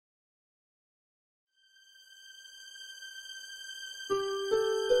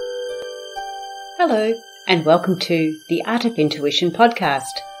Hello, and welcome to the Art of Intuition podcast.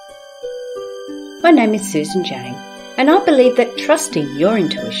 My name is Susan Jane, and I believe that trusting your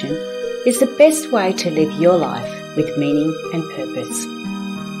intuition is the best way to live your life with meaning and purpose.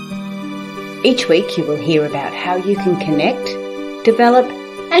 Each week you will hear about how you can connect, develop,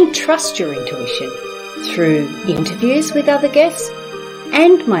 and trust your intuition through interviews with other guests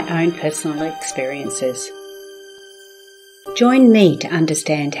and my own personal experiences. Join me to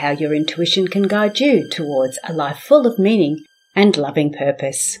understand how your intuition can guide you towards a life full of meaning and loving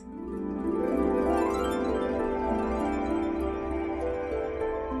purpose.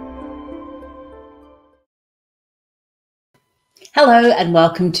 Hello and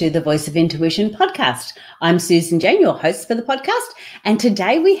welcome to the Voice of Intuition podcast. I'm Susan Jane, your host for the podcast, and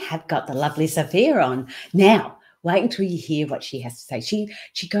today we have got the lovely Zofia on. Now, wait until you hear what she has to say.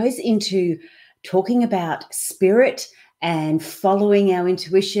 She goes into talking about spirit and following our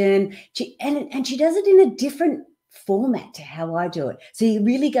intuition. And she does it in a different format to how I do it. So you're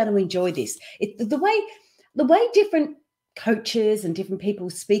really going to enjoy this. The way different coaches and different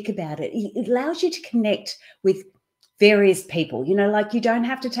people speak about it, it allows you to connect with various people. You know, like you don't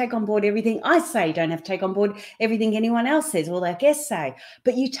have to take on board everything I say. You don't have to take on board everything anyone else says or their guests say,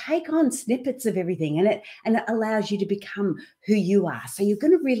 but you take on snippets of everything, and it allows you to become who you are. So you're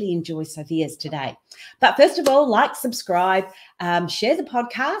going to really enjoy Zofia's today. But first of all, like, subscribe, share the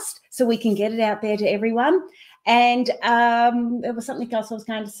podcast so we can get it out there to everyone. And there was something else I was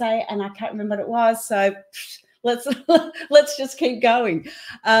going to say, and I can't remember what it was. So let's just keep going.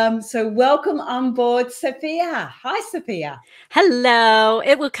 So welcome on board, Zofia. Hi, Zofia. Hello.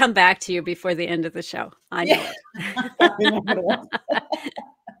 It will come back to you before the end of the show. I know it.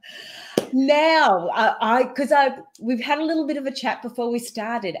 Now, we've had a little bit of a chat before we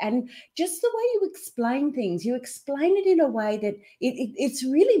started, and just the way you explain things, you explain it in a way that it's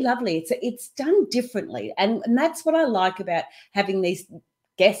really lovely. It's done differently, and that's what I like about having these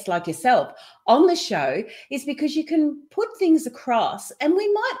guests like yourself on the show, is because you can put things across, and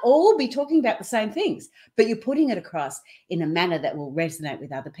we might all be talking about the same things, but you're putting it across in a manner that will resonate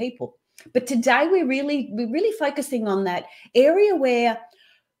with other people. But today we're really focusing on that area where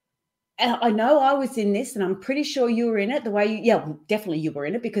I know I was in this, and I'm pretty sure you were in it. Definitely you were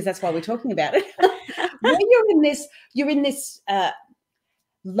in it, because that's why we're talking about it. When you're in this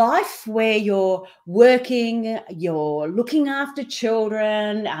life where you're working, you're looking after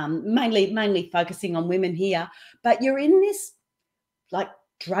children, mainly focusing on women here, but you're in this like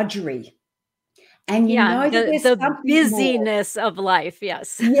drudgery, and you know that there's the busyness more of life.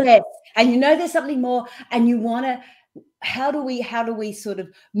 Yes. Yes, and you know there's something more, and you want to. How do we sort of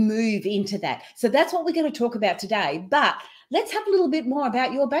move into that? So that's what we're going to talk about today. But let's have a little bit more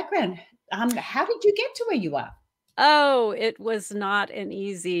about your background. How did you get to where you are? Oh, it was not an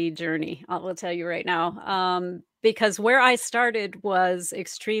easy journey. I will tell you right now. Because where I started was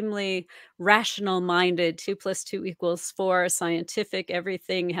extremely rational minded. 2 + 2 = 4, scientific.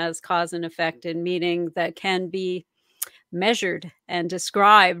 Everything has cause and effect and meaning that can be measured and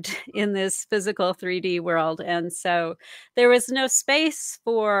described in this physical 3D world. And so there was no space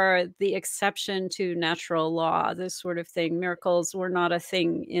for the exception to natural law, this sort of thing. Miracles were not a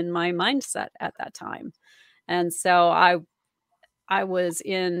thing in my mindset at that time. And so I was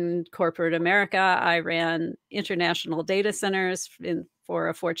in corporate America. I ran international data centers for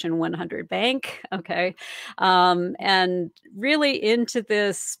a Fortune 100 bank. Okay. And really into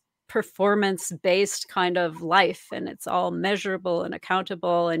this performance-based kind of life, and it's all measurable and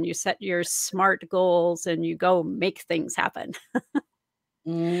accountable, and you set your SMART goals and you go make things happen.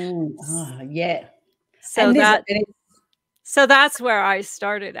 Yeah. So that's where I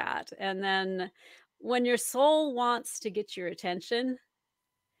started at. And then when your soul wants to get your attention,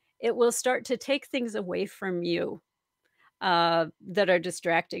 it will start to take things away from you that are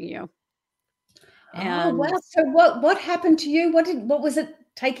distracting you. Oh, wow. So what happened to you? What was it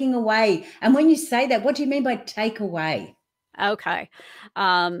taking away? And when you say that, what do you mean by take away? Okay.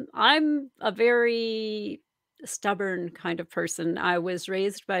 I'm a very stubborn kind of person. I was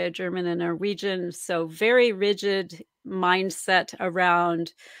raised by a German and a Norwegian, so very rigid mindset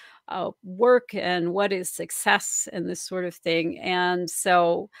around work and what is success and this sort of thing. And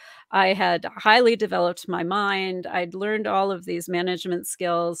so I had highly developed my mind. I'd learned all of these management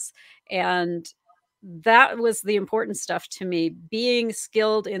skills, and that was the important stuff to me, being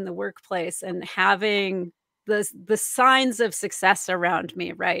skilled in the workplace and having the signs of success around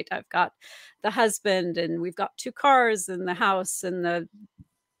me, right? I've got the husband, and we've got 2 cars and the house and the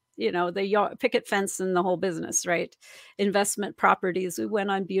the picket fence and the whole business, right? Investment properties. We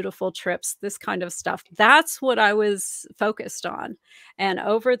went on beautiful trips, this kind of stuff. That's what I was focused on. And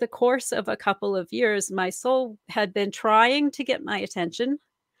over the course of a couple of years, my soul had been trying to get my attention,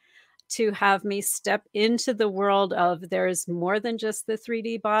 to have me step into the world of there's more than just the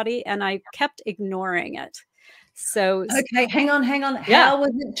 3D body. And I kept ignoring it. So, okay, hang on. yeah. How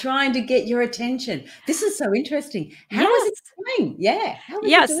was it trying to get your attention? This is so interesting. How was Yes. it doing? Yeah. How was it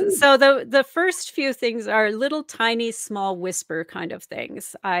Yes. doing? So the first few things are little tiny small whisper kind of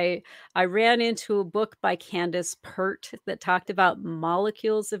things. I ran into a book by Candace Pert that talked about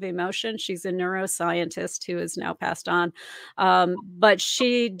molecules of emotion. She's a neuroscientist who is now passed on. But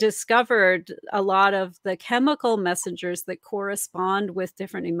she discovered a lot of the chemical messengers that correspond with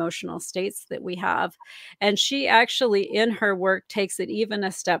different emotional states that we have. And she actually, in her work, takes it even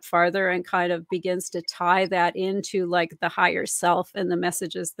a step farther and kind of begins to tie that into like the higher self and the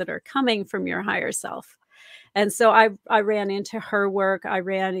messages that are coming from your higher self. And so I ran into her work. I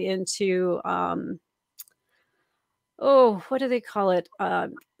ran into what do they call it?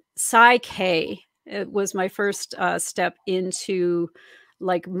 Psyche. It was my first step into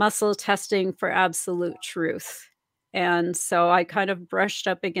like muscle testing for absolute truth. And so I kind of brushed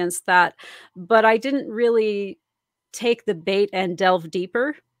up against that, but I didn't really take the bait and delve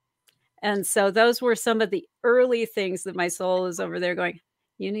deeper. And so those were some of the early things that my soul is over there going,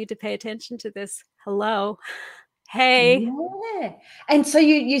 you need to pay attention to this. Hello. Hey. Yeah. And so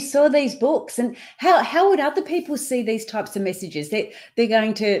you saw these books, and how would other people see these types of messages? They're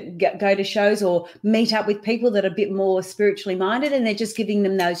going to go to shows or meet up with people that are a bit more spiritually minded, and they're just giving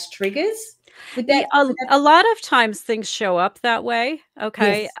them those triggers. Would Yeah, that, a lot of times things show up that way.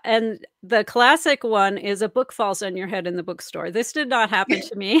 Okay. yes. And the classic one is a book falls on your head in the bookstore. This did not happen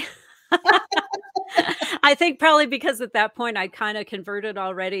to me. I think probably because at that point I kind of converted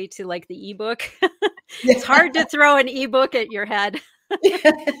already to like the ebook. It's hard to throw an ebook at your head.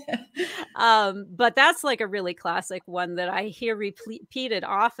 But that's like a really classic one that I hear repeated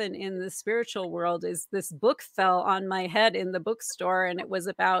often in the spiritual world is this book fell on my head in the bookstore, and it was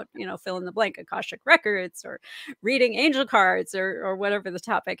about, fill in the blank, Akashic records or reading angel cards or whatever the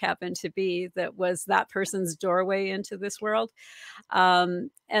topic happened to be that was that person's doorway into this world. And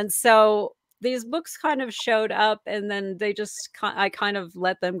so these books kind of showed up, and then I kind of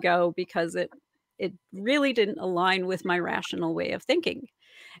let them go because it really didn't align with my rational way of thinking.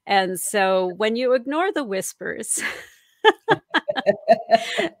 And so when you ignore the whispers,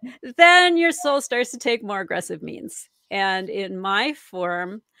 then your soul starts to take more aggressive means. And in my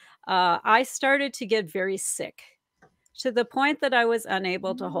form, I started to get very sick to the point that I was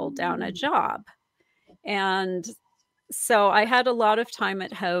unable to hold down a job. And so I had a lot of time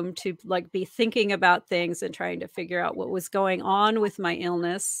at home to like be thinking about things and trying to figure out what was going on with my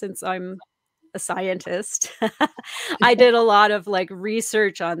illness, since I'm a scientist. I did a lot of like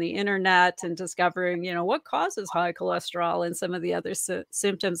research on the internet and discovering, what causes high cholesterol and some of the other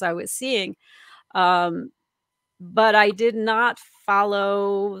symptoms I was seeing. But I did not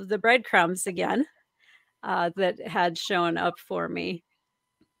follow the breadcrumbs again that had shown up for me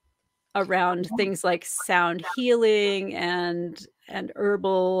around things like sound healing and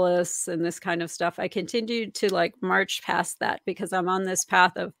herbalists and this kind of stuff. I continued to like march past that because I'm on this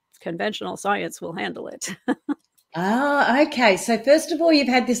path of conventional science will handle it. Ah, okay. So first of all, you've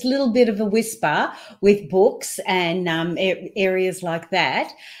had this little bit of a whisper with books and areas like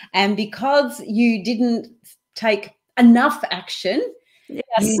that, and because you didn't take enough action,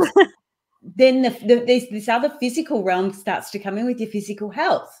 Yes. then there's this other physical realm starts to come in with your physical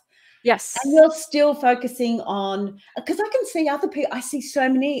health. Yes. And you're still focusing on, because I can see other people, I see so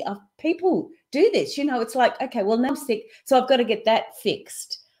many people do this, it's like, okay, well, now I'm sick, so I've got to get that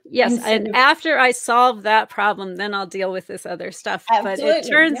fixed. Yes, and after I solve that problem, then I'll deal with this other stuff. Absolutely. But it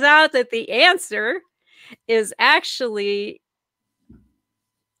turns out that the answer is actually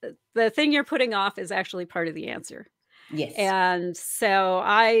the thing you're putting off is actually part of the answer. Yes. And so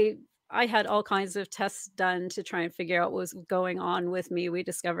I had all kinds of tests done to try and figure out what was going on with me. We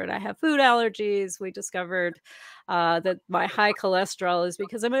discovered I have food allergies. We discovered that my high cholesterol is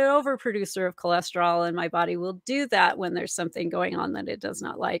because I'm an overproducer of cholesterol, and my body will do that when there's something going on that it does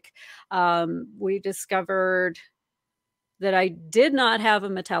not like. We discovered that I did not have a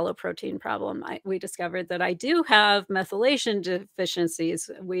metalloprotein problem. We discovered that I do have methylation deficiencies.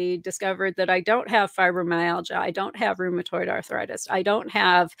 We discovered that I don't have fibromyalgia. I don't have rheumatoid arthritis. I don't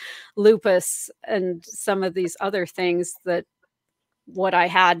have lupus and some of these other things that what I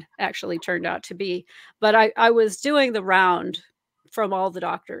had actually turned out to be. But I was doing the round from all the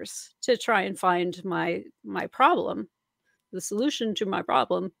doctors to try and find my problem. the solution to my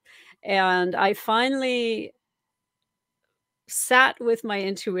problem. And I finally sat with my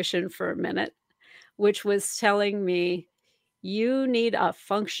intuition for a minute, which was telling me, you need a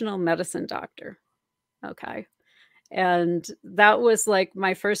functional medicine doctor. Okay. And that was like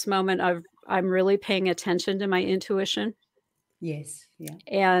my first moment of I'm really paying attention to my intuition. Yes. Yeah.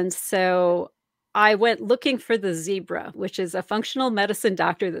 And so I went looking for the zebra, which is a functional medicine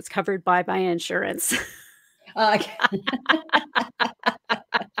doctor that's covered by my insurance. Okay.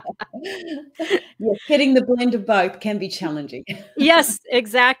 Yes, getting the blend of both can be challenging. Yes,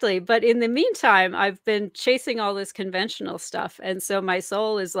 exactly. But in the meantime, I've been chasing all this conventional stuff. And so my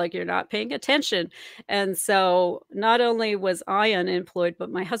soul is like, you're not paying attention. And so not only was I unemployed,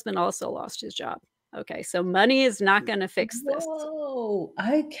 but my husband also lost his job. Okay. So money is not going to fix this. Whoa.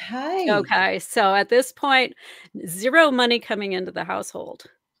 Okay. Okay. So at this point, zero money coming into the household.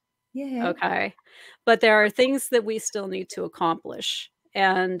 Yeah. Okay. But there are things that we still need to accomplish.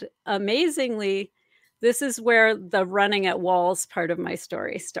 And amazingly, this is where the running at walls part of my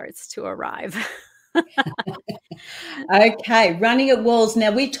story starts to arrive. Okay, running at walls.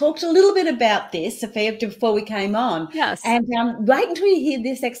 Now, we talked a little bit about this, Sophia, before we came on. Yes. And wait until you hear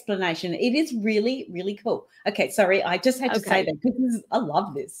this explanation. It is really, really cool. Okay, sorry, I just had to say that because I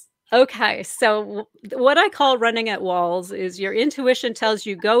love this. Okay, so what I call running at walls is your intuition tells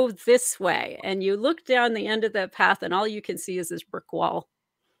you go this way, and you look down the end of that path, and all you can see is this brick wall.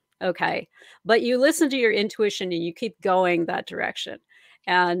 Okay. But you listen to your intuition and you keep going that direction.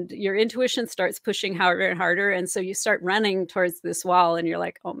 And your intuition starts pushing harder and harder. And so you start running towards this wall and you're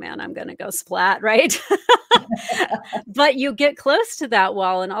like, oh man, I'm going to go splat, right? But you get close to that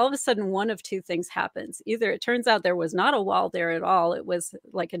wall and all of a sudden one of two things happens. Either it turns out there was not a wall there at all. It was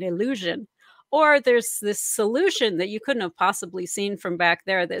like an illusion. Or there's this solution that you couldn't have possibly seen from back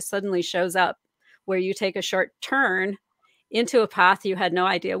there that suddenly shows up where you take a short turn into a path you had no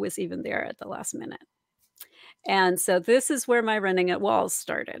idea was even there at the last minute. And so this is where my running at walls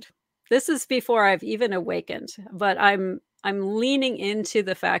started. This is before I've even awakened, but I'm leaning into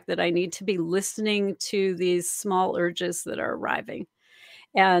the fact that I need to be listening to these small urges that are arriving.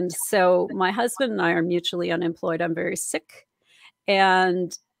 And so my husband and I are mutually unemployed. I'm very sick.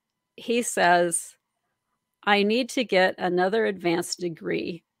 And he says, I need to get another advanced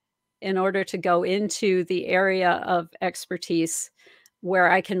degree in order to go into the area of expertise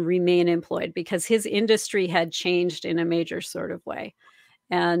where I can remain employed because his industry had changed in a major sort of way.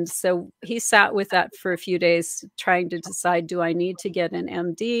 And so he sat with that for a few days trying to decide, do I need to get an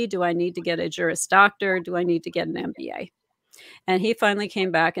MD? Do I need to get a Juris Doctor? Do I need to get an MBA? And he finally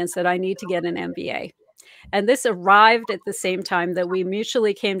came back and said, I need to get an MBA. And this arrived at the same time that we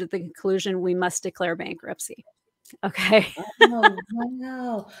mutually came to the conclusion we must declare bankruptcy. Okay. Oh,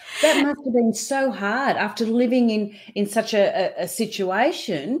 wow. That must have been so hard after living in such a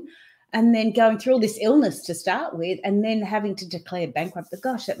situation and then going through all this illness to start with and then having to declare bankrupt.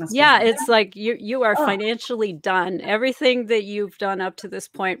 Gosh, that must be it's like you are financially done. Everything that you've done up to this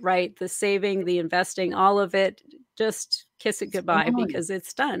point, right? The saving, the investing, all of it, just kiss it goodbye because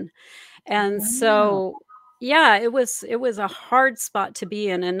it's done. And so yeah, it was a hard spot to be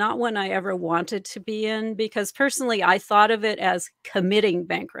in and not one I ever wanted to be in because personally I thought of it as committing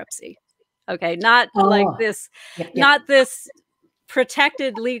bankruptcy. Okay, not like this, not this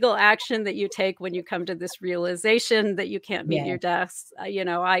protected legal action that you take when you come to this realization that you can't meet your debts. You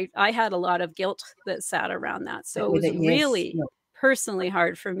know, I had a lot of guilt that sat around that. So it was really personally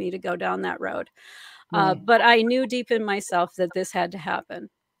hard for me to go down that road. But I knew deep in myself that this had to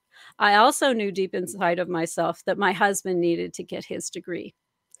happen. I also knew deep inside of myself that my husband needed to get his degree.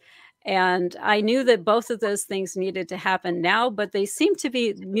 And I knew that both of those things needed to happen now, but they seem to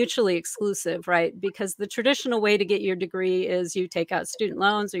be mutually exclusive, right? Because the traditional way to get your degree is you take out student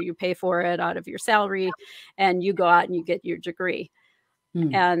loans or you pay for it out of your salary and you go out and you get your degree.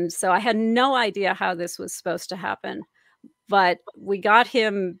 And so I had no idea how this was supposed to happen, but we got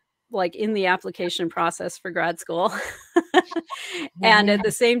him like in the application process for grad school. And at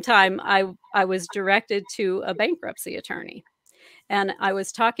the same time, I was directed to a bankruptcy attorney. And I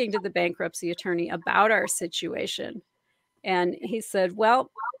was talking to the bankruptcy attorney about our situation. And he said,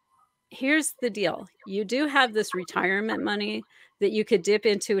 well, here's the deal. You do have this retirement money that you could dip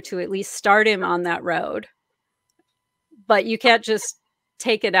into to at least start him on that road. But you can't just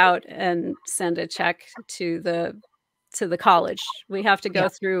take it out and send a check to the college. We have to go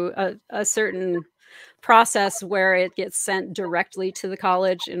through a certain process where it gets sent directly to the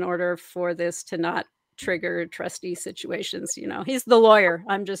college in order for this to not trigger trustee situations. You know, he's the lawyer.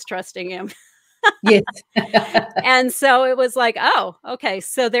 I'm just trusting him. Yes. And so it was like, oh, okay.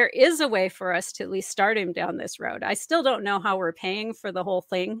 So there is a way for us to at least start him down this road. I still don't know how we're paying for the whole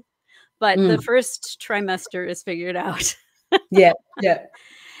thing, but the Mm. first trimester is figured out. Yeah, yeah.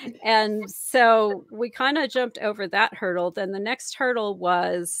 And so we kind of jumped over that hurdle. Then the next hurdle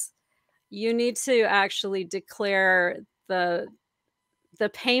was you need to actually declare the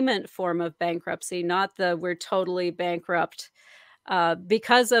payment form of bankruptcy, not the we're totally bankrupt,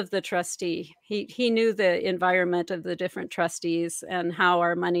 because of the trustee. He knew the environment of the different trustees and how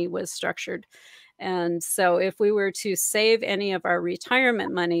our money was structured. And so if we were to save any of our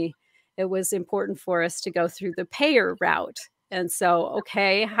retirement money, it was important for us to go through the payer route. And so,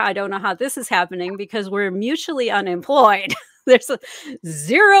 okay, I don't know how this is happening because we're mutually unemployed. There's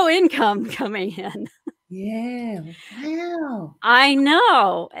zero income coming in. Yeah. Wow. I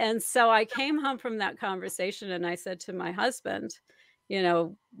know. And so I came home from that conversation and I said to my husband,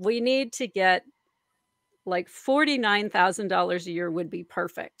 we need to get like $49,000 a year would be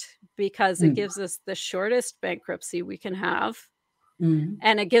perfect because it Mm. gives us the shortest bankruptcy we can have. Mm.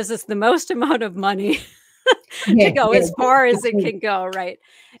 And it gives us the most amount of money to Yeah, go yeah, as far as it definitely. can go. Right.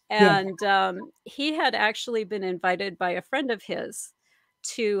 Yeah. And he had actually been invited by a friend of his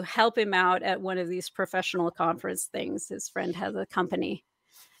to help him out at one of these professional conference things. His friend has a company.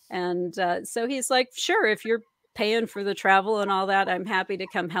 And so he's like, sure, if you're paying for the travel and all that, I'm happy to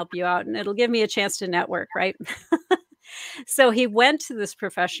come help you out. And it'll give me a chance to network, right? So he went to this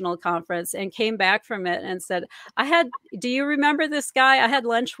professional conference and came back from it and said, do you remember this guy? I had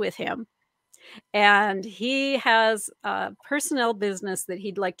lunch with him. And he has a personnel business that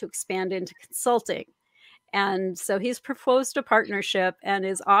he'd like to expand into consulting. And so he's proposed a partnership and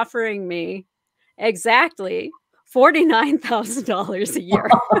is offering me exactly $49,000 a year.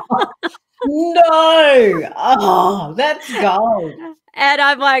 No. Oh, that's gold. And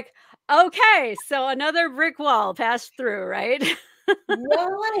I'm like, okay, so another brick wall passed through, right?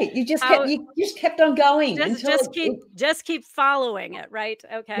 Right. How You just kept on going just until just keep just keep following it, right?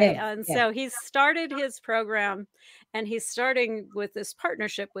 yeah, Okay. And yeah, so he's started his program and he's starting with this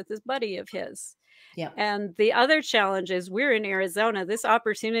partnership with this buddy of his. yeah. And the other challenge is we're in Arizona. This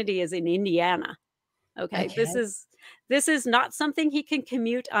opportunity is in Indiana. Okay. This Okay. is this is not something he can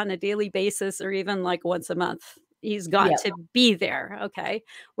commute on a daily basis or even like once a month. He's got Yeah. to be there. Okay.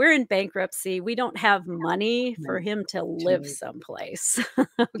 We're in bankruptcy. We don't have money for Money him to to live live. someplace.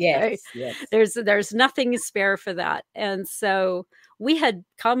 Okay. Yes, yes. There's nothing spare for that. And so we had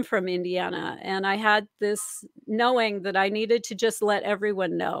come from Indiana and I had this knowing that I needed to just let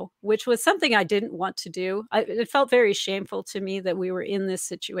everyone know, which was something I didn't want to do. It felt very shameful to me that we were in this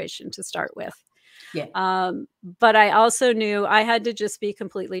situation to start with. Yeah, But I also knew I had to just be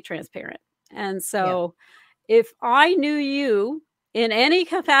completely transparent. And yeah. so if I knew you in any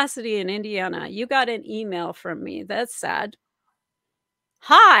capacity in Indiana, you got an email from me that's sad.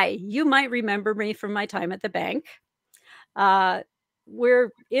 Hi, you might remember me from my time at the bank. Uh,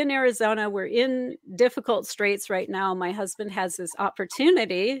 we're in Arizona. We're in difficult straits right now. My husband has this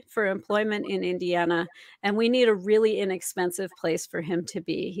opportunity for employment in Indiana, and we need a really inexpensive place for him to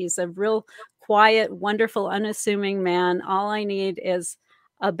be. He's a real quiet, wonderful, unassuming man. All I need is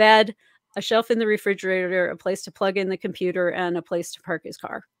a bed, a shelf in the refrigerator, a place to plug in the computer, and a place to park his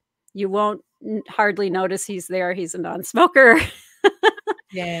car. You won't hardly notice he's there. He's a non-smoker.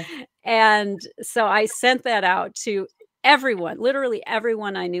 Yeah. And so I sent that out to everyone, literally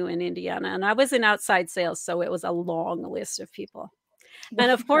everyone I knew in Indiana. And I was in outside sales, so it was a long list of people.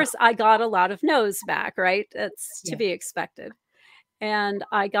 And of Wow. course, I got a lot of no's back, right? That's to Yeah. be expected. And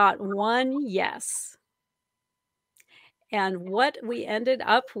I got one yes. And what we ended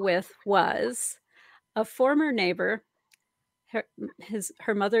up with was a former neighbor.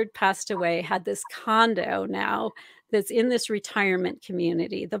 Her mother had passed away, had this condo now that's in this retirement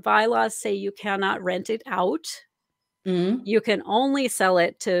community. The bylaws say you cannot rent it out. Mm. You can only sell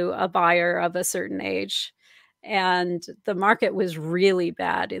it to a buyer of a certain age. And the market was really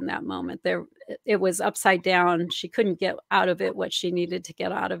bad in that moment. It was upside down. She couldn't get out of it what she needed to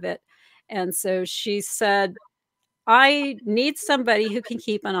get out of it. And so she said, I need somebody who can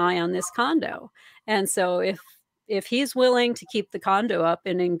keep an eye on this condo. And so if he's willing to keep the condo up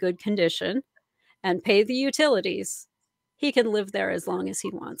and in good condition and pay the utilities, he can live there as long as he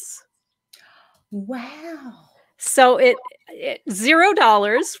wants. Wow. So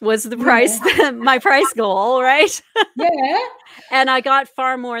 $0 was the price, Yeah. my price goal, right? Yeah. And I got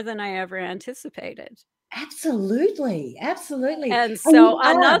far more than I ever anticipated. Absolutely. Absolutely. And And so you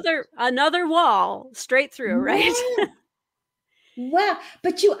are. another wall straight through, right? Yeah. Wow.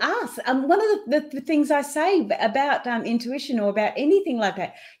 But you ask, one of the things I say about intuition or about anything like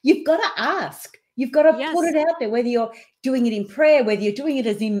that, you've got to ask. You've got to put Yes. it out there, whether you're doing it in prayer, whether you're doing it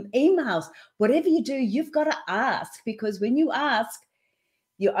as in emails, whatever you do, you've got to ask, because when you ask,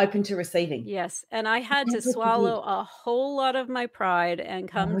 you're open to receiving. Yes, and I had to That's what you did. swallow a whole lot of my pride and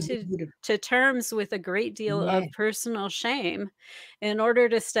come Oh, you would have. to terms with a great deal Yeah. of personal shame in order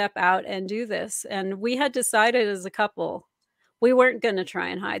to step out and do this. And we had decided as a couple, we weren't going to try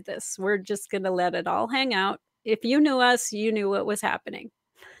and hide this. We're just going to let it all hang out. If you knew us, you knew what was happening.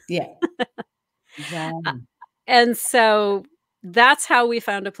 Yeah. Uh, Wow. And so that's how we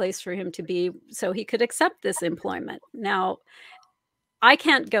found a place for him to be so he could accept this employment. Now, I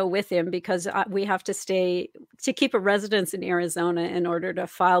can't go with him because we have to stay to keep a residence in Arizona in order to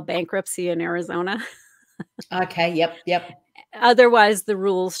file bankruptcy in Arizona. Okay. Yep. Yep. Otherwise, the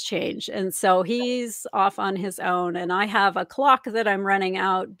rules change. And so he's off on his own. And I have a clock that I'm running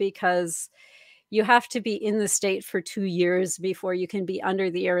out because you have to be in the state for 2 years before you can be under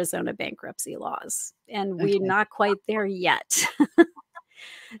the Arizona bankruptcy laws. And we're Okay. not quite there yet.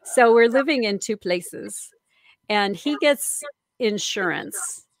 So we're living in 2 places. And he gets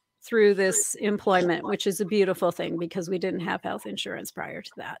insurance through this employment, which is a beautiful thing because we didn't have health insurance prior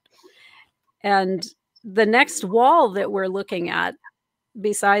to that. And the next wall that we're looking at,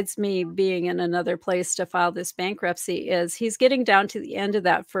 besides me being in another place to file this bankruptcy, is he's getting down to the end of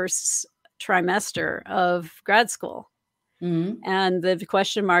that first trimester of grad school. Mm. And the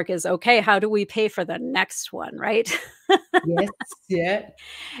question mark is, okay, how do we pay for the next one, right? Yes. Yeah.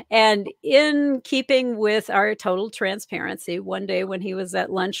 And in keeping with our total transparency, one day when he was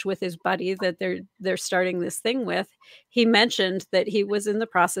at lunch with his buddy that they're starting this thing with, he mentioned that he was in the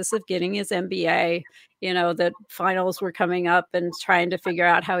process of getting his MBA, that finals were coming up and trying to figure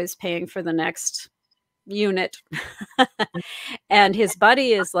out how he's paying for the next unit. And his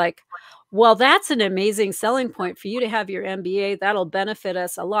buddy is like, well, that's an amazing selling point for you to have your MBA. That'll benefit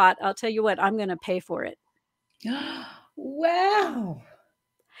us a lot. I'll tell you what, I'm going to pay for it. Wow.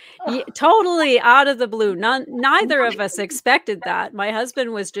 Oh, Totally out of the blue. Neither of us expected that. My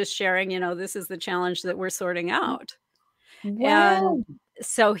husband was just sharing, this is the challenge that we're sorting out. And wow.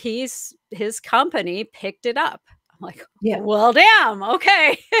 so his company picked it up. I'm like, Yeah. well, damn.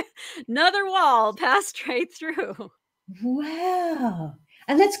 Okay. Another wall passed right through. Wow.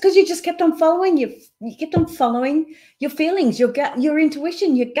 And that's because you just kept on following you kept on following your feelings, your gut, your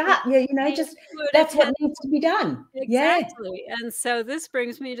intuition, your gut, just that's what needs to be done. Yeah. Exactly. And so this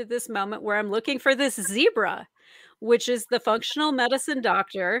brings me to this moment where I'm looking for this zebra, which is the functional medicine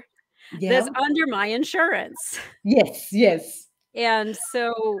doctor that's Yeah. under my insurance. Yes, yes. And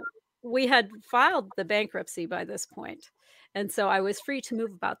so we had filed the bankruptcy by this point. And so I was free to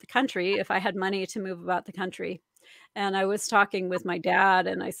move about the country if I had money to move about the country. And I was talking with my dad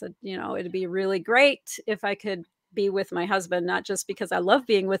and I said, it'd be really great if I could be with my husband, not just because I love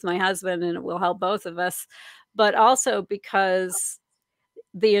being with my husband and it will help both of us, but also because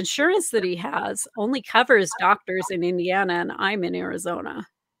the insurance that he has only covers doctors in Indiana and I'm in Arizona.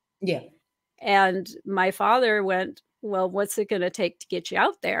 Yeah. And my father went, well, what's it going to take to get you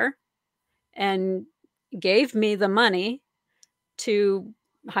out there? And gave me the money to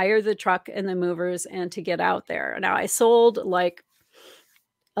hire the truck and the movers and to get out there. Now I sold like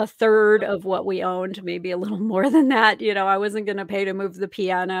a third of what we owned, maybe a little more than that. I wasn't going to pay to move the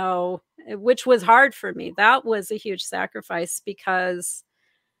piano, which was hard for me. That was a huge sacrifice because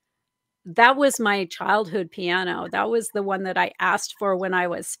that was my childhood piano. That was the one that I asked for when I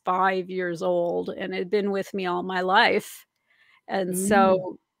was 5 years old, and it had been with me all my life. And Mm.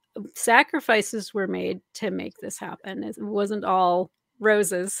 so sacrifices were made to make this happen. It wasn't all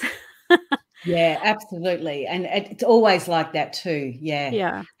roses. Yeah, absolutely. And it's always like that too. Yeah.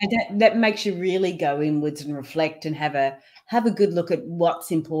 Yeah. And that makes you really go inwards and reflect and have a good look at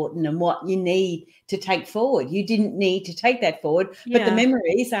what's important and what you need to take forward. You didn't need to take that forward, but the Yeah.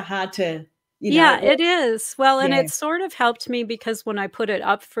 memories are hard to, Yeah, it is. Well, and yeah, it sort of helped me because when I put it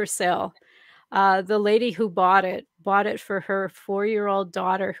up for sale, the lady who bought it for her 4-year-old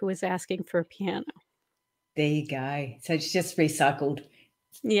daughter who was asking for a piano. there you go. So it's just recycled.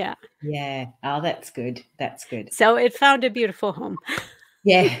 Yeah. Yeah. Oh, that's good. That's good. So it found a beautiful home.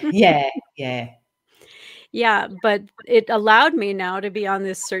 Yeah, yeah, yeah. Yeah, but it allowed me now to be on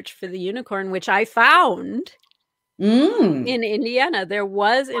this search for the unicorn, which I found Mm. in Indiana. There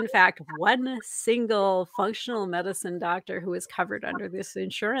was, in fact, one single functional medicine doctor who was covered under this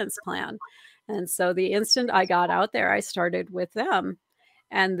insurance plan. And so the instant I got out there, I started with them.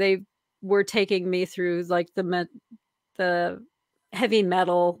 And they were taking me through like the heavy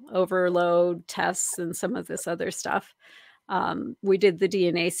metal overload tests and some of this other stuff. We did the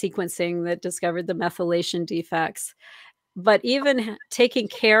DNA sequencing that discovered the methylation defects. But even taking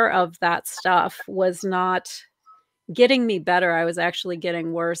care of that stuff was not getting me better. I was actually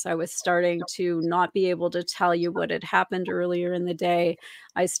getting worse. I was starting to not be able to tell you what had happened earlier in the day.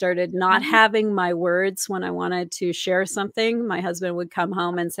 I started not having my words when I wanted to share something. My husband would come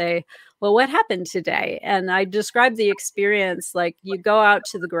home and say, well, what happened today? And I described the experience like you go out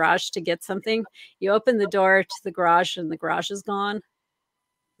to the garage to get something, you open the door to the garage and the garage is gone.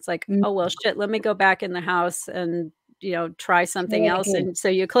 It's like, oh, well, shit, let me go back in the house and, try something else. And so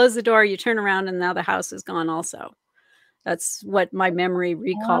you close the door, you turn around, and now the house is gone also. That's what my memory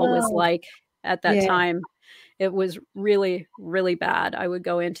recall was like at that time. It was really, really bad. I would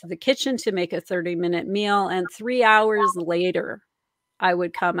go into the kitchen to make a 30-minute meal, and 3 hours later, I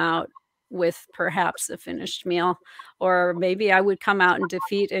would come out with perhaps a finished meal, or maybe I would come out in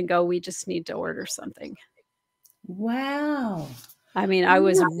defeat and go, we just need to order something. Wow. I mean, I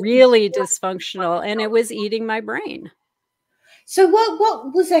was really dysfunctional, and it was eating my brain. So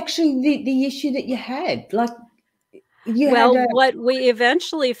what was actually the issue that you had? Like, what we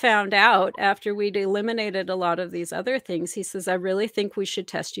eventually found out after we'd eliminated a lot of these other things, he says, I really think we should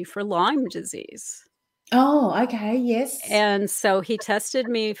test you for Lyme disease. Oh, okay. Yes. And so he tested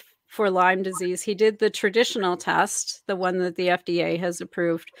me for Lyme disease. He did the traditional test, the one that the FDA has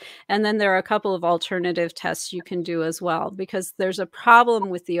approved. And then there are a couple of alternative tests you can do as well, because there's a problem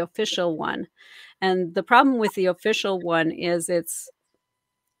with the official one. And the problem with the official one is it's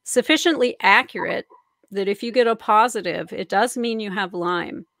sufficiently accurate that if you get a positive, it does mean you have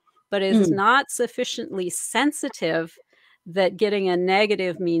Lyme, but it's not sufficiently sensitive that getting a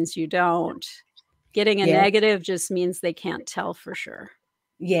negative means you don't. Getting a negative just means they can't tell for sure.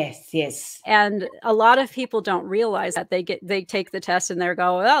 Yes, yes. And a lot of people don't realize that they take the test and they're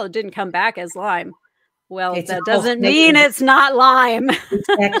go, oh, it didn't come back as Lyme. Well, that doesn't mean it's not Lyme.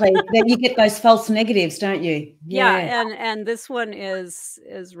 Exactly. Then you get those false negatives, don't you? Yeah, and this one is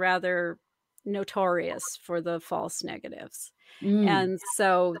rather notorious for the false negatives. And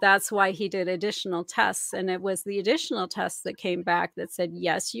so that's why he did additional tests. And it was the additional tests that came back that said,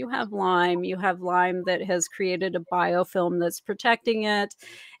 yes, you have Lyme. You have Lyme that has created a biofilm that's protecting it.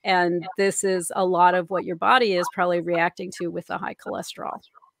 And this is a lot of what your body is probably reacting to with the high cholesterol.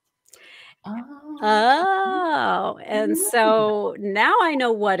 Oh, and so now I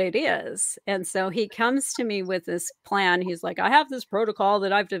know what it is. And so he comes to me with this plan. He's like, I have this protocol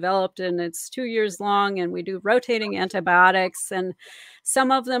that I've developed, and it's 2 years long, and we do rotating antibiotics, and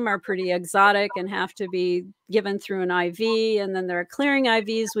some of them are pretty exotic and have to be given through an IV. And then there are clearing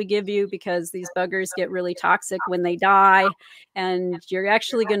IVs we give you because these buggers get really toxic when they die, and you're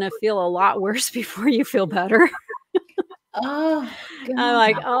actually going to feel a lot worse before you feel better. Oh, God. I'm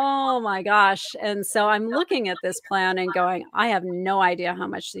like, oh my gosh. And so I'm looking at this plan and going, I have no idea how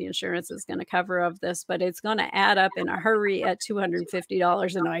much the insurance is going to cover of this, but it's going to add up in a hurry at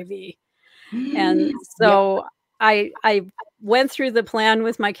 $250 an IV. And so I went through the plan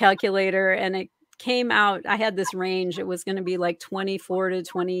with my calculator, and it came out, I had this range. It was going to be like $24,000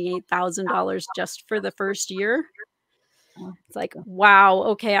 to $28,000 just for the first year. It's like, wow,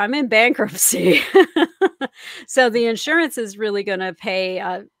 okay, I'm in bankruptcy. So the insurance is really going to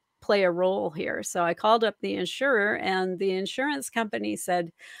play a role here. So I called up the insurer, and the insurance company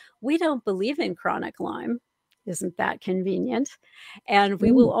said, we don't believe in chronic Lyme. Isn't that convenient? And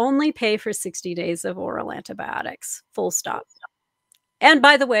we will only pay for 60 days of oral antibiotics, full stop. And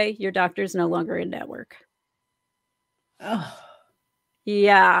by the way, your doctor's no longer in network. Oh.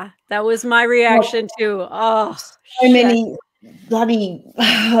 Yeah, that was my reaction to, oh, so many bloody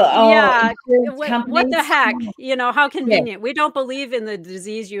yeah, what the heck? How convenient. We don't believe in the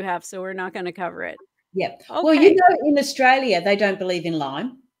disease you have, so we're not going to cover it. Yeah. Okay. Well, in Australia, they don't believe in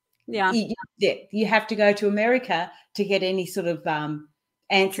Lyme. Yeah. You have to go to America to get any sort of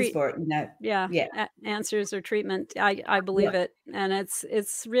answers for it. Yeah. Answers or treatment. I believe it. And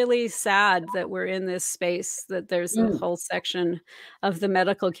it's really sad that we're in this space, that there's a whole section of the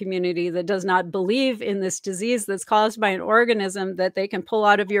medical community that does not believe in this disease that's caused by an organism that they can pull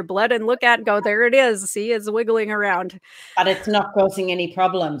out of your blood and look at and go, there it is. See, it's wiggling around. But it's not causing any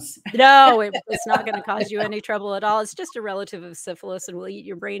problems. No, it's not going to cause you any trouble at all. It's just a relative of syphilis and will eat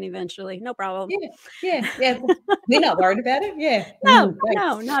your brain eventually. No problem. Yeah. We're not worried about it. Yeah. No,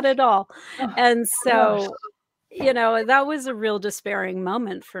 not at all. And so, that was a real despairing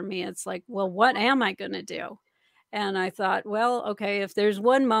moment for me. It's like, well, what am I going to do? And I thought, well, okay, if there's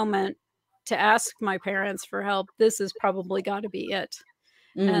one moment to ask my parents for help, this has probably got to be it.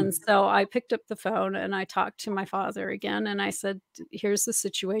 And so I picked up the phone and I talked to my father again. And I said, here's the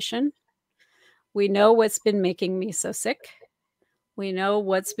situation. We know what's been making me so sick. We know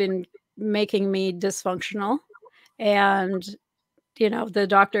what's been making me dysfunctional. And, the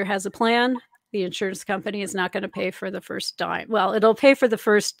doctor has a plan. The insurance company is not going to pay for the first dime. Well, it'll pay for the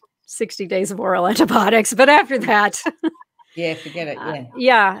first 60 days of oral antibiotics, but after that, yeah, forget it. Yeah.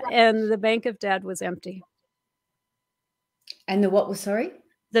 yeah. And the bank of Dad was empty. And the what was, sorry?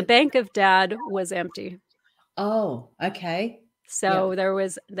 The bank of Dad was empty. Oh, okay. So there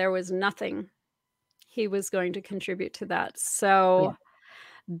was nothing he was going to contribute to that. So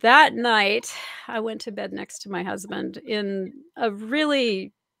that night, I went to bed next to my husband in a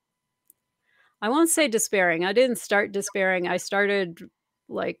really, I won't say despairing. I didn't start despairing. I started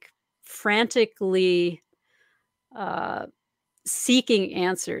like frantically seeking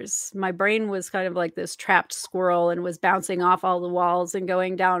answers. My brain was kind of like this trapped squirrel and was bouncing off all the walls and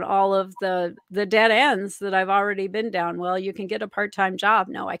going down all of the dead ends that I've already been down. Well, you can get a part-time job.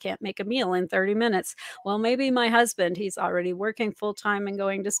 No, I can't make a meal in 30 minutes. Well, maybe my husband, he's already working full-time and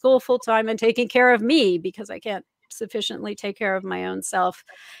going to school full-time and taking care of me because I can't sufficiently take care of my own self.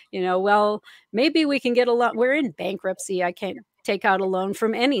 Well, maybe we can get a loan. We're in bankruptcy. I can't take out a loan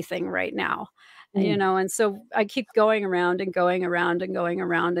from anything right now. And so I keep going around and going around and going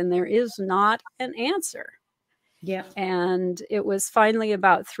around, and there is not an answer. Yeah. And it was finally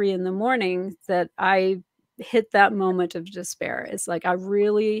about 3 a.m. that I hit that moment of despair. It's like, I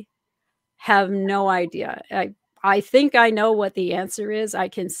really have no idea. I think I know what the answer is. I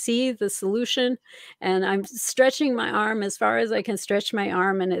can see the solution, and I'm stretching my arm as far as I can stretch my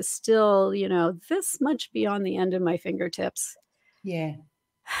arm, and it's still, this much beyond the end of my fingertips. Yeah.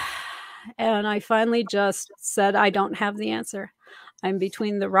 And I finally just said, I don't have the answer. I'm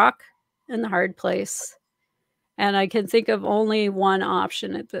between the rock and the hard place. And I can think of only one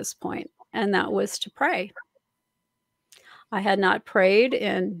option at this point, and that was to pray. I had not prayed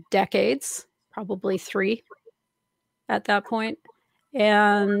in decades, probably 3 at that point.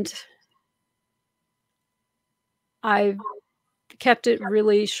 And I kept it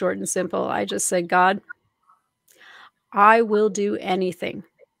really short and simple. I just said, God, I will do anything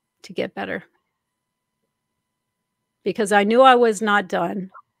to get better. Because I knew I was not done,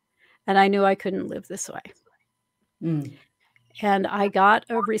 and I knew I couldn't live this way. And I got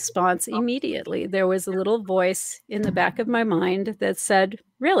a response immediately. There was a little voice in the back of my mind that said,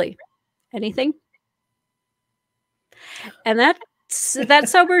 really, anything? And that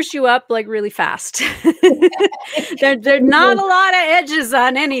sobers you up like really fast. There are not a lot of edges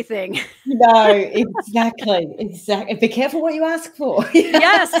on anything. No, exactly. Be careful what you ask for.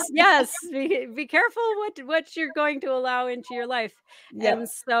 Yes. Be careful what you're going to allow into your life. Yep. And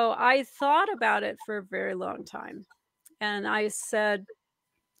so I thought about it for a very long time. And I said,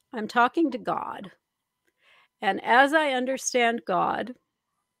 I'm talking to God. And as I understand God,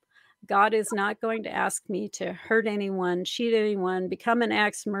 God is not going to ask me to hurt anyone, cheat anyone, become an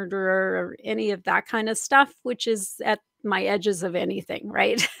axe murderer, or any of that kind of stuff, which is at my edges of anything,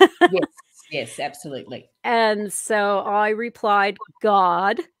 right? Yes, absolutely. And so I replied,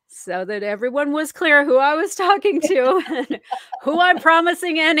 God, so that everyone was clear who I was talking to and who I'm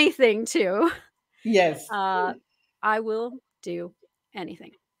promising anything to. Yes. I will do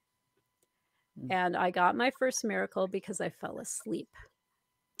anything. And I got my first miracle because I fell asleep.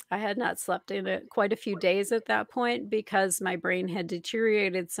 I had not slept in it quite a few days at that point because my brain had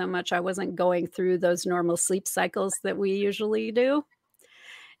deteriorated so much. I wasn't going through those normal sleep cycles that we usually do.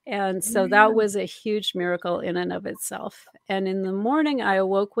 And so that was a huge miracle in and of itself. And in the morning, I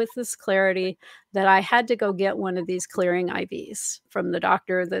awoke with this clarity that I had to go get one of these clearing IVs from the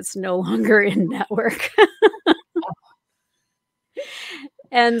doctor that's no longer in network.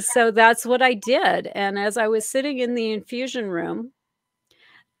 And so that's what I did. And as I was sitting in the infusion room,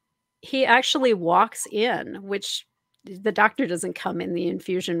 he actually walks in, which the doctor doesn't come in the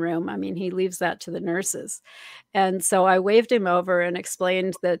infusion room. I mean, he leaves that to the nurses. And so I waved him over and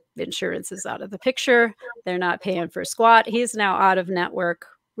explained that insurance is out of the picture. They're not paying for squat. He's now out of network.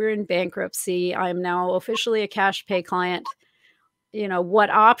 We're in bankruptcy. I'm now officially a cash pay client. What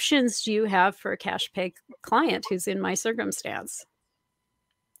options do you have for a cash pay client who's in my circumstance?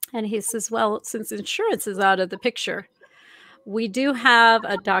 And he says, well, since insurance is out of the picture, we do have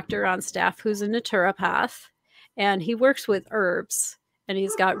a doctor on staff who's a naturopath, and he works with herbs, and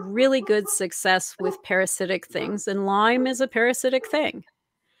he's got really good success with parasitic things, and Lyme is a parasitic thing.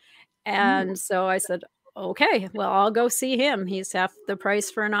 And so I said, okay, well, I'll go see him. He's half the price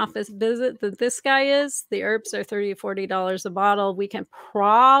for an office visit that this guy is. The herbs are $30 to $40 a bottle. We can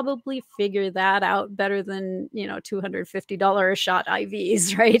probably figure that out better than, $250 a shot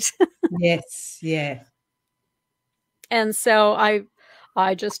IVs, right? Yes, yeah. And so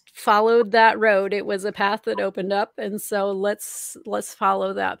I just followed that road. It was a path that opened up, and so let's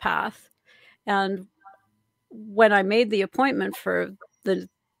follow that path. And when I made the appointment for the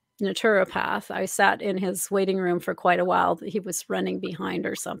naturopath, I sat in his waiting room for quite a while. He was running behind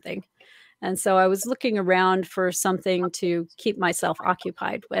or something. And so I was looking around for something to keep myself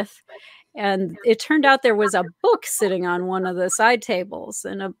occupied with. And it turned out there was a book sitting on one of the side tables,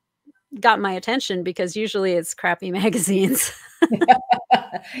 and got my attention because usually it's crappy magazines.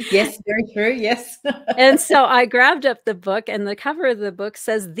 Yes, very true. Yes. And so I grabbed up the book, and the cover of the book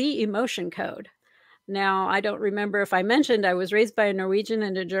says The Emotion Code. Now, I don't remember if I mentioned I was raised by a Norwegian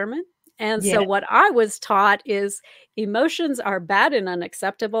and a German. And Yeah. so what I was taught is emotions are bad and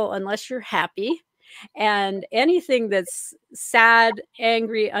unacceptable unless you're happy. And anything that's sad,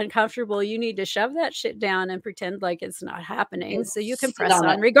 angry, uncomfortable, you need to shove that shit down and pretend like it's not happening so you can Sit press on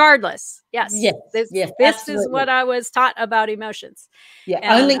on it. regardless. Yes. Yes. Yes. This is Absolutely. what I was taught about emotions. Yeah.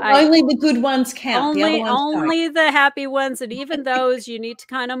 And Only the good ones count. The other ones don't. only the happy ones, and even those you need to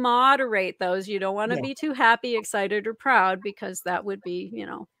kind of moderate those. You don't want to Yeah. be too happy, excited, or proud, because that would be,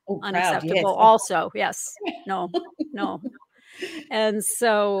 Oh, proud. unacceptable Yes. also. Yes. No. No. And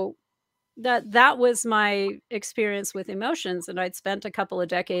so that was my experience with emotions, and I'd spent a couple of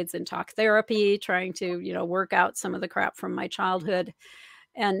decades in talk therapy trying to, work out some of the crap from my childhood,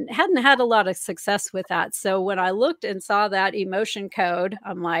 and hadn't had a lot of success with that. So when I looked and saw that emotion code,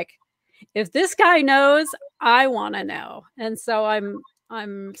 I'm like, if this guy knows, I want to know. And so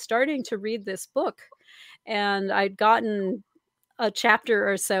I'm starting to read this book, and I'd gotten a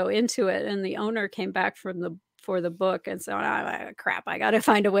chapter or so into it, and the owner came back for the book, and so I'm like, crap, I got to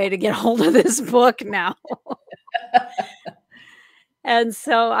find a way to get hold of this book now. And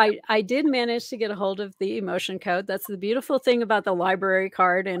so I did manage to get a hold of the emotion code. That's the beautiful thing about the library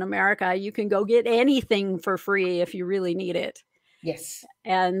card in America. You can go get anything for free if you really need it. Yes.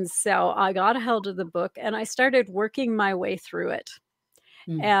 And so I got a hold of the book, and I started working my way through it.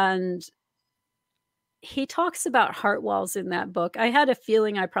 And he talks about heart walls in that book. I had a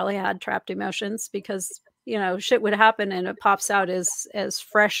feeling I probably had trapped emotions because, shit would happen and it pops out as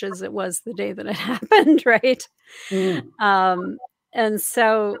fresh as it was the day that it happened, right? And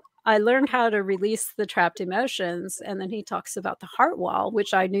so I learned how to release the trapped emotions. And then he talks about the heart wall,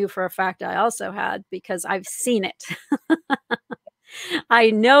 which I knew for a fact I also had because I've seen it. I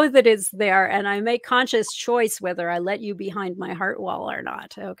know that it's there, and I make conscious choice whether I let you behind my heart wall or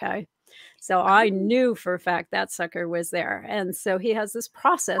not. Okay. So I knew for a fact that sucker was there. And so he has this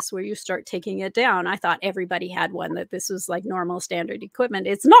process where you start taking it down. I thought everybody had one, that this was like normal standard equipment.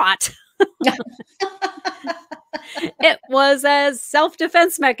 It's not. It was a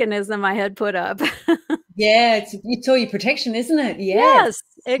self-defense mechanism I had put up. Yeah, it's all your protection, isn't it? Yes,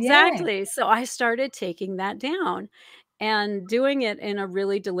 Yeah. exactly. So I started taking that down and doing it in a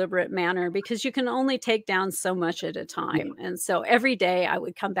really deliberate manner, because you can only take down so much at a time. And so every day I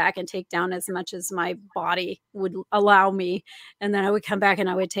would come back and take down as much as my body would allow me. And then I would come back and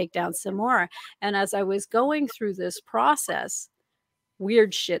I would take down some more. And as I was going through this process,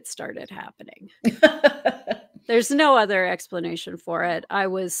 weird shit started happening. There's no other explanation for it. I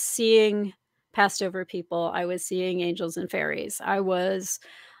was seeing passed over people. I was seeing angels and fairies. I was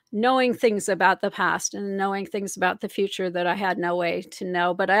knowing things about the past and knowing things about the future that I had no way to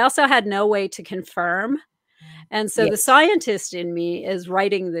know, but I also had no way to confirm. And so the scientist in me is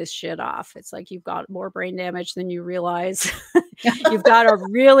writing this shit off. It's like, you've got more brain damage than you realize. You've got a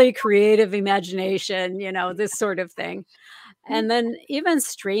really creative imagination, this sort of thing. And then even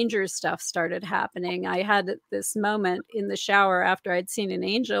stranger stuff started happening. I had this moment in the shower after I'd seen an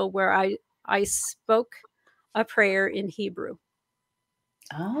angel where I spoke a prayer in Hebrew.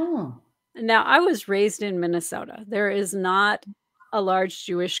 Oh. Now, I was raised in Minnesota. There is not a large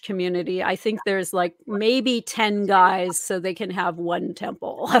Jewish community. I think there's like maybe 10 guys so they can have one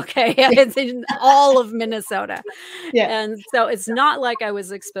temple. Okay. It's in all of Minnesota. Yeah. And so it's not like I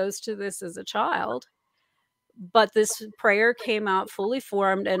was exposed to this as a child, but this prayer came out fully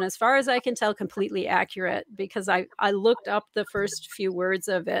formed. And as far as I can tell, completely accurate, because I looked up the first few words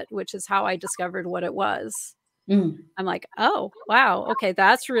of it, which is how I discovered what it was. I'm like, oh, wow. Okay.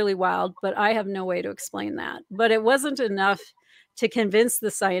 That's really wild, but I have no way to explain that. But it wasn't enough to convince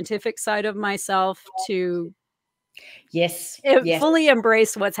the scientific side of myself to fully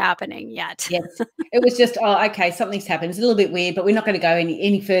embrace what's happening yet. Yes. It was just, oh, okay, something's happened. It's a little bit weird, but we're not going to go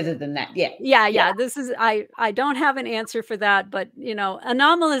any further than that. Yeah. This is, I don't have an answer for that, but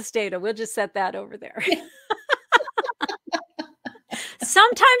anomalous data, we'll just set that over there.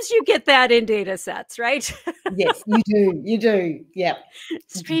 Sometimes you get that in data sets, right? Yes, you do. You do. Yeah.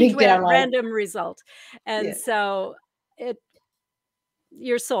 Strange random result. And so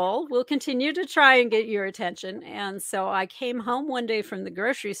your soul will continue to try and get your attention. And so I came home one day from the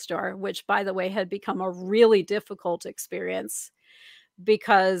grocery store, which, by the way, had become a really difficult experience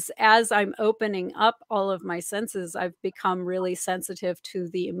because as I'm opening up all of my senses, I've become really sensitive to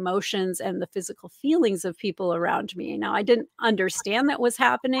the emotions and the physical feelings of people around me. Now, I didn't understand that was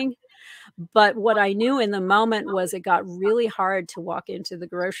happening, but what I knew in the moment was it got really hard to walk into the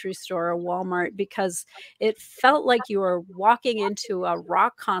grocery store or Walmart because it felt like you were walking into a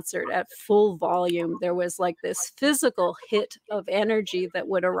rock concert at full volume. There was like this physical hit of energy that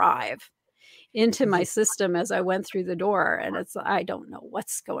would arrive into my Yeah. system as I went through the door. And I don't know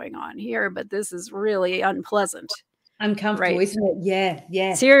what's going on here, but this is really unpleasant. Uncomfortable, Right. isn't it? Yeah,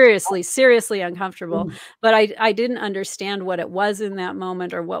 yeah. Seriously, seriously uncomfortable. Mm. But I didn't understand what it was in that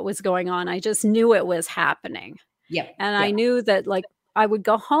moment or what was going on. I just knew it was happening. Yep, And I yep. knew that, like, I would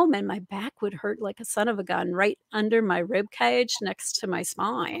go home and my back would hurt like a son of a gun right under my rib cage next to my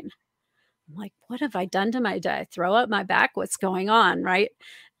spine. I'm like, "What have I done to did I throw up my back? What's going on?" Right?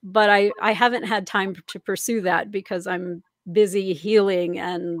 But I haven't had time to pursue that because I'm busy healing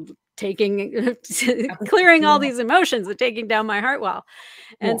and taking clearing all Yeah, these emotions and taking down my heart wall.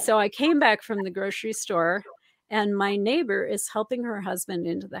 And yeah. so I came back from the grocery store, and my neighbor is helping her husband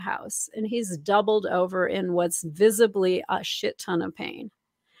into the house, and he's doubled over in what's visibly a shit ton of pain.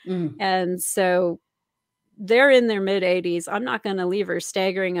 Mm. And so they're in their mid-80s. I'm not gonna leave her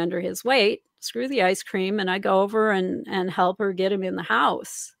staggering under his weight. Screw the ice cream, and I go over and help her get him in the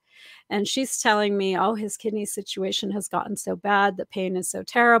house. And she's telling me, "Oh, his kidney situation has gotten so bad, the pain is so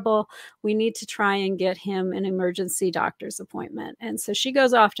terrible. We need to try and get him an emergency doctor's appointment." And so she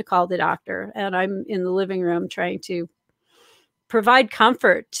goes off to call the doctor, and I'm in the living room trying to provide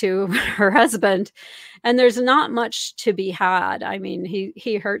comfort to her husband, and there's not much to be had. I mean,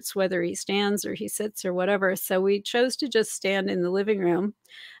 he hurts whether he stands or he sits or whatever, so we chose to just stand in the living room,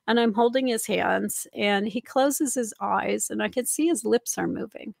 and I'm holding his hands, and he closes his eyes, and I can see his lips are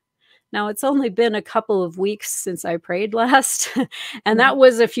moving. Now, it's only been a couple of weeks since I prayed last, and Mhm. that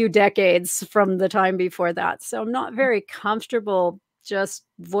was a few decades from the time before that, so I'm not very comfortable just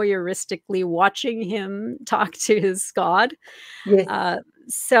voyeuristically watching him talk to his God. Yes. Uh,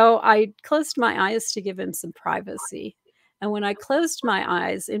 so I closed my eyes to give him some privacy. And when I closed my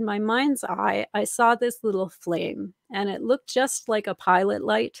eyes, in my mind's eye, I saw this little flame, and it looked just like a pilot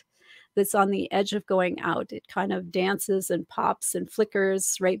light that's on the edge of going out. It kind of dances and pops and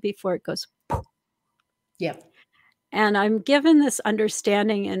flickers right before it goes. Yep. And I'm given this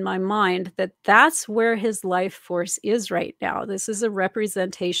understanding in my mind that that's where his life force is right now. This is a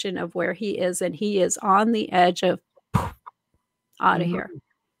representation of where he is, and he is on the edge of out of here. Mhm.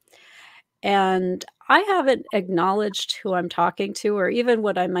 And I haven't acknowledged who I'm talking to or even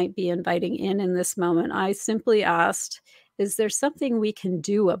what I might be inviting in this moment. I simply asked, "Is there something we can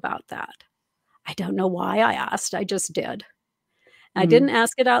do about that?" I don't know why I asked, I just did. I didn't Mm.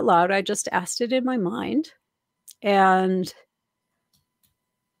 ask it out loud, I just asked it in my mind, and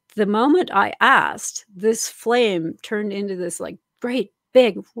the moment I asked, this flame turned into this, like, great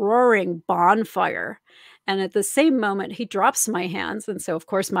big roaring bonfire, and at the same moment, he drops my hands, and so, of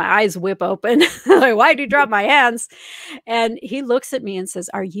course, my eyes whip open, like, "Why'd you drop my hands?" And he looks at me and says,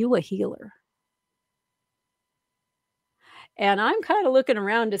 "Are you a healer?" And I'm kinda looking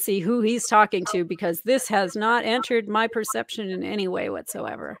around to see who he's talking to because this has not entered my perception in any way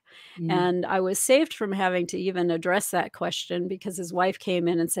whatsoever. Mm. And I was saved from having to even address that question because his wife came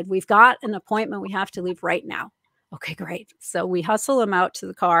in and said, "We've got an appointment, we have to leave right now." Okay, great. So we hustle him out to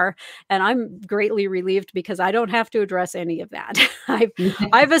the car, and I'm greatly relieved because I don't have to address any of that.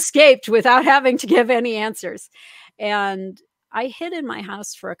 I've escaped without having to give any answers. And I hid in my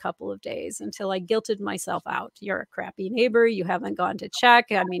house for a couple of days until I guilted myself out. "You're a crappy neighbor. You haven't gone to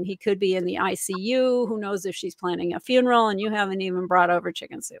check. I mean, he could be in the ICU. Who knows if she's planning a funeral and you haven't even brought over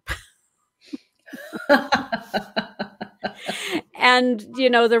chicken soup." And,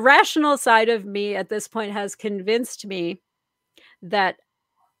 the rational side of me at this point has convinced me that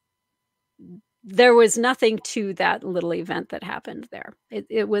there was nothing to that little event that happened there.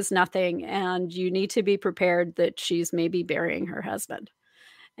 It was nothing. And you need to be prepared that she's maybe burying her husband.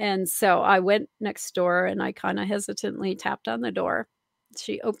 And so I went next door and I kinda hesitantly tapped on the door.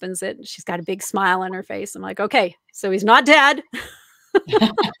 She opens it and she's got a big smile on her face. I'm like, "Okay, so he's not dead."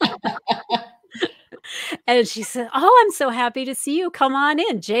 And she said, "Oh, I'm so happy to see you. Come on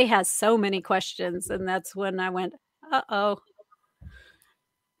in. Jay has so many questions." And that's when I went, "Uh-oh,"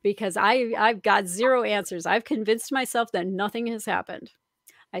 because I've got 0 answers. I've convinced myself that nothing has happened.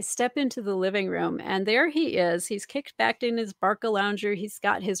 I step into the living room and there he is. He's kicked back in his Barca lounger. He's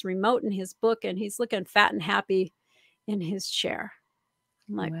got his remote and his book, and he's looking fat and happy in his chair.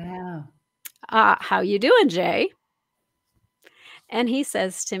 I'm like, Wow. how you doing, Jay? And he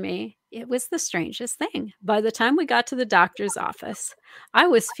says to me, it was the strangest thing. By the time we got to the doctor's office, I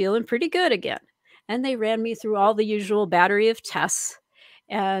was feeling pretty good again. And they ran me through all the usual battery of tests,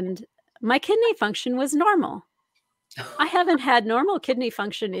 and my kidney function was normal. I haven't had normal kidney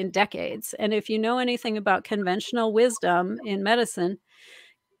function in decades. And if you know anything about conventional wisdom in medicine,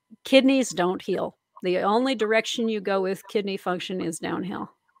 kidneys don't heal. The only direction you go with kidney function is downhill.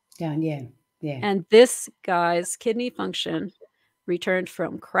 Down, yeah. Yeah. And this guy's kidney function returned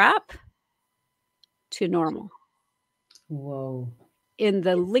from crap to normal Whoa. in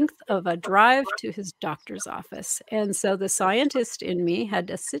the length of a drive to his doctor's office. And so the scientist in me had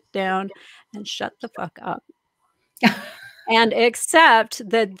to sit down and shut the fuck up and accept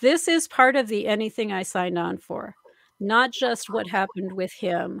that this is part of the anything I signed on for, not just what happened with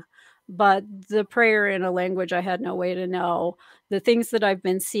him, but the prayer in a language I had no way to know, the things that I've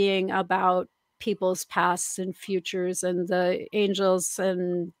been seeing about people's pasts and futures and the angels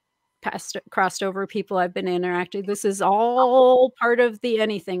and past crossed over people I've been interacting. This is all part of the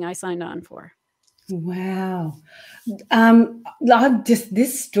anything I signed on for. Wow.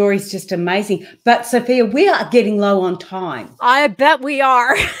 This story is just amazing. But Zofia, we are getting low on time. I bet we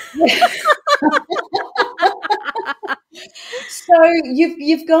are. So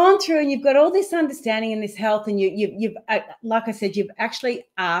you've gone through and you've got all this understanding and this health, and you've like I said, you've actually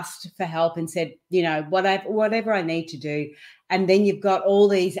asked for help and said, you know, whatever I need to do, and then you've got all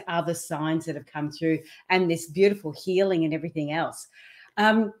these other signs that have come through and this beautiful healing and everything else.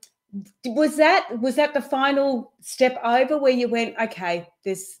 Was that the final step over where you went, okay,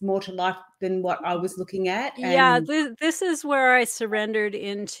 there's more to life than what I was looking at? Yeah, And this is where I surrendered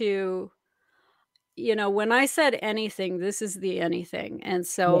into, you know, when I said anything, this is the anything. And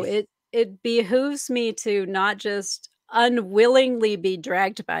so yes, it behooves me to not just unwillingly be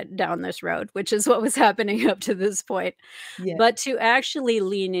dragged down this road, which is what was happening up to this point, yeah, but to actually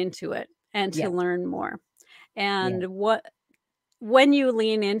lean into it and to yeah, learn more. yeah, And when you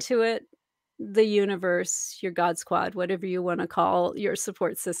lean into it, the universe, your God squad, whatever you want to call your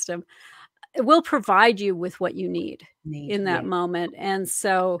support system, it will provide you with what you need in that yeah, moment. And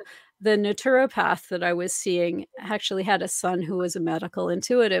so the naturopath that I was seeing actually had a son who was a medical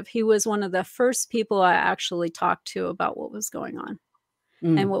intuitive. He was one of the first people I actually talked to about what was going on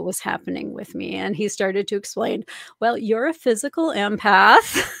and mm, what was happening with me. And he started to explain, well, you're a physical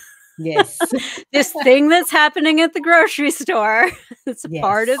empath. yes, This thing that's happening at the grocery store, it's a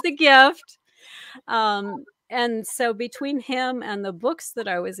part yes, of the gift. And so between him and the books that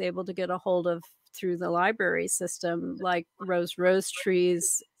I was able to get a hold of through the library system, like Rose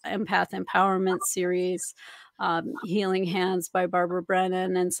Trees Empath Empowerment series, Healing Hands by Barbara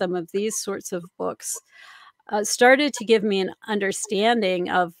Brennan, and some of these sorts of books, started to give me an understanding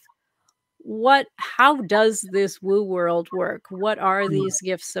of how does this woo world work? What are mm, these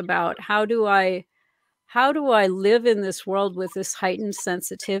gifts about? How do I live in this world with this heightened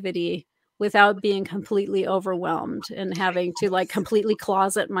sensitivity without being completely overwhelmed and having to like completely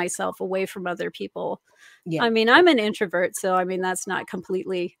closet myself away from other people? yeah. I mean, I'm an introvert, so I mean, that's not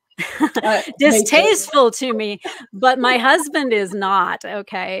completely Me too. distasteful to me, but my husband is not,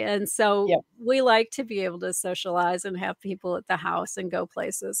 okay? And so Yeah, we like to be able to socialize and have people at the house and go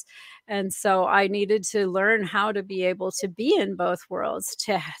places. And so I needed to learn how to be able to be in both worlds,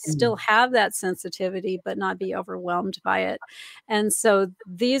 to still mm, have that sensitivity, but not be overwhelmed by it. And so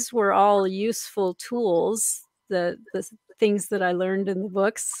these were all useful tools, the things that I learned in the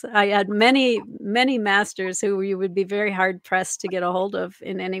books. I had many, many masters who you would be very hard pressed to get a hold of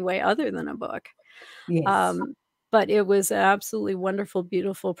in any way other than a book. yes, Um, but it was an absolutely wonderful,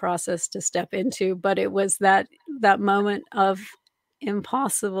 beautiful process to step into. But it was that moment of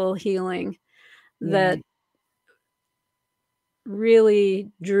impossible healing yeah, that really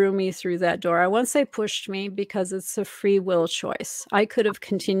drew me through that door. I won't say pushed me because it's a free will choice. I could have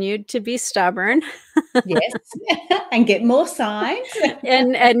continued to be stubborn yes, and get more signs.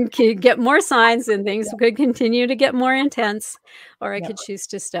 and could get more signs and things Yeah, could continue to get more intense, or I yeah. could choose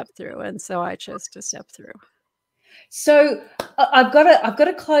to step through. And so I chose to step through. So I've got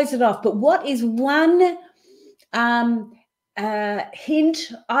to close it off. But what is one um,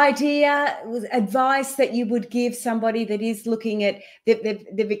 hint, idea, advice that you would give somebody that is looking at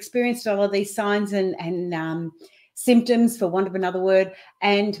they've experienced all of these signs and symptoms, for want of another word,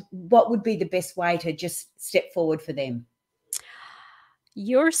 and what would be the best way to just step forward for them?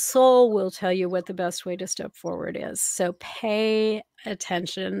 Your soul will tell you what the best way to step forward is. So pay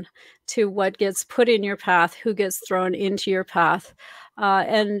attention to what gets put in your path, who gets thrown into your path.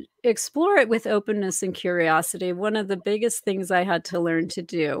 and explore it with openness and curiosity. One of the biggest things I had to learn to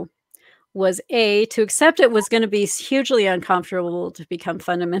do was to accept it was going to be hugely uncomfortable to become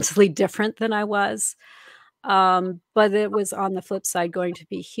fundamentally different than I was. But it was on the flip side going to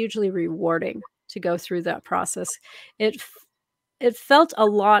be hugely rewarding to go through that process. It felt a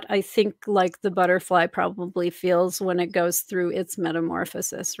lot, I think, like the butterfly probably feels when it goes through its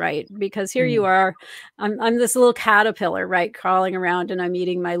metamorphosis, right? Because here you are, I'm this little caterpillar, right, crawling around, and I'm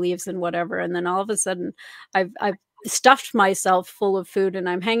eating my leaves and whatever, and then all of a sudden, I've stuffed myself full of food, and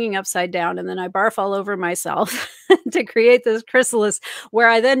I'm hanging upside down, and then I barf all over myself to create this chrysalis, where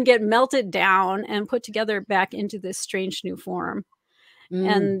I then get melted down and put together back into this strange new form.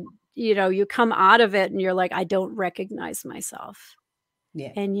 And you come out of it and you're like, I don't recognize myself.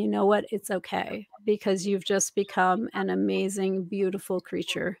 Yeah. And you know what? It's okay, because you've just become an amazing, beautiful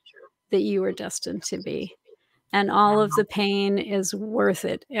creature that you were destined to be. And all of the pain is worth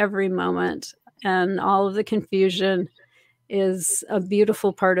it every moment. And all of the confusion is a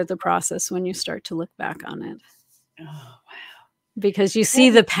beautiful part of the process when you start to look back on it. Oh, wow. Because you see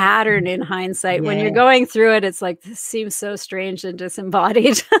the pattern in hindsight. When you're going through it, it's like, this seems so strange and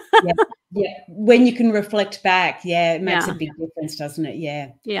disembodied. Yeah. When you can reflect back, it makes a big difference, doesn't it? Yeah.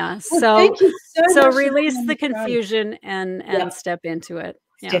 Yeah. Well, thank you so much. Release the confusion and step into it.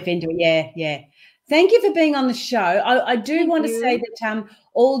 Step into it. Yeah. Thank you for being on the show. I do want to say that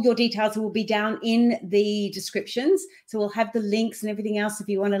all your details will be down in the descriptions. So we'll have the links and everything else if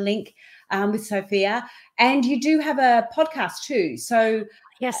you want to link with Zofia. And you do have a podcast too. So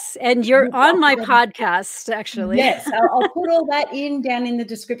yes, and you're on my podcast, actually. Yes, I'll put all that down in the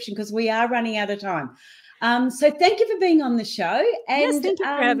description because we are running out of time. So thank you for being on the show. And yes, thank you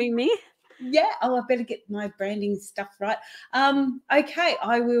for having me. Yeah. Oh, I better get my branding stuff right. Okay,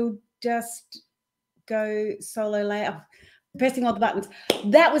 I will just go solo layout, pressing all the buttons.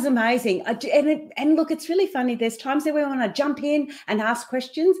 That was amazing. And look, it's really funny. There's times that we want to jump in and ask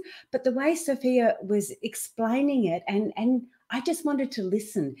questions, but the way Zofia was explaining it, and I just wanted to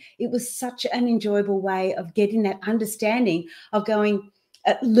listen. It was such an enjoyable way of getting that understanding of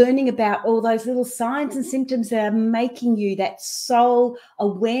learning about all those little signs and symptoms that are making you that soul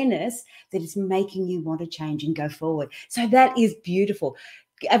awareness that is making you want to change and go forward. So that is beautiful.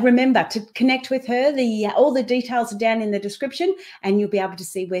 Remember to connect with her. All the details are down in the description, and you'll be able to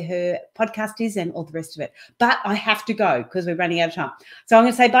see where her podcast is and all the rest of it. But I have to go because we're running out of time. So I'm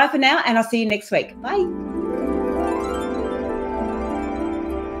going to say bye for now, and I'll see you next week. Bye.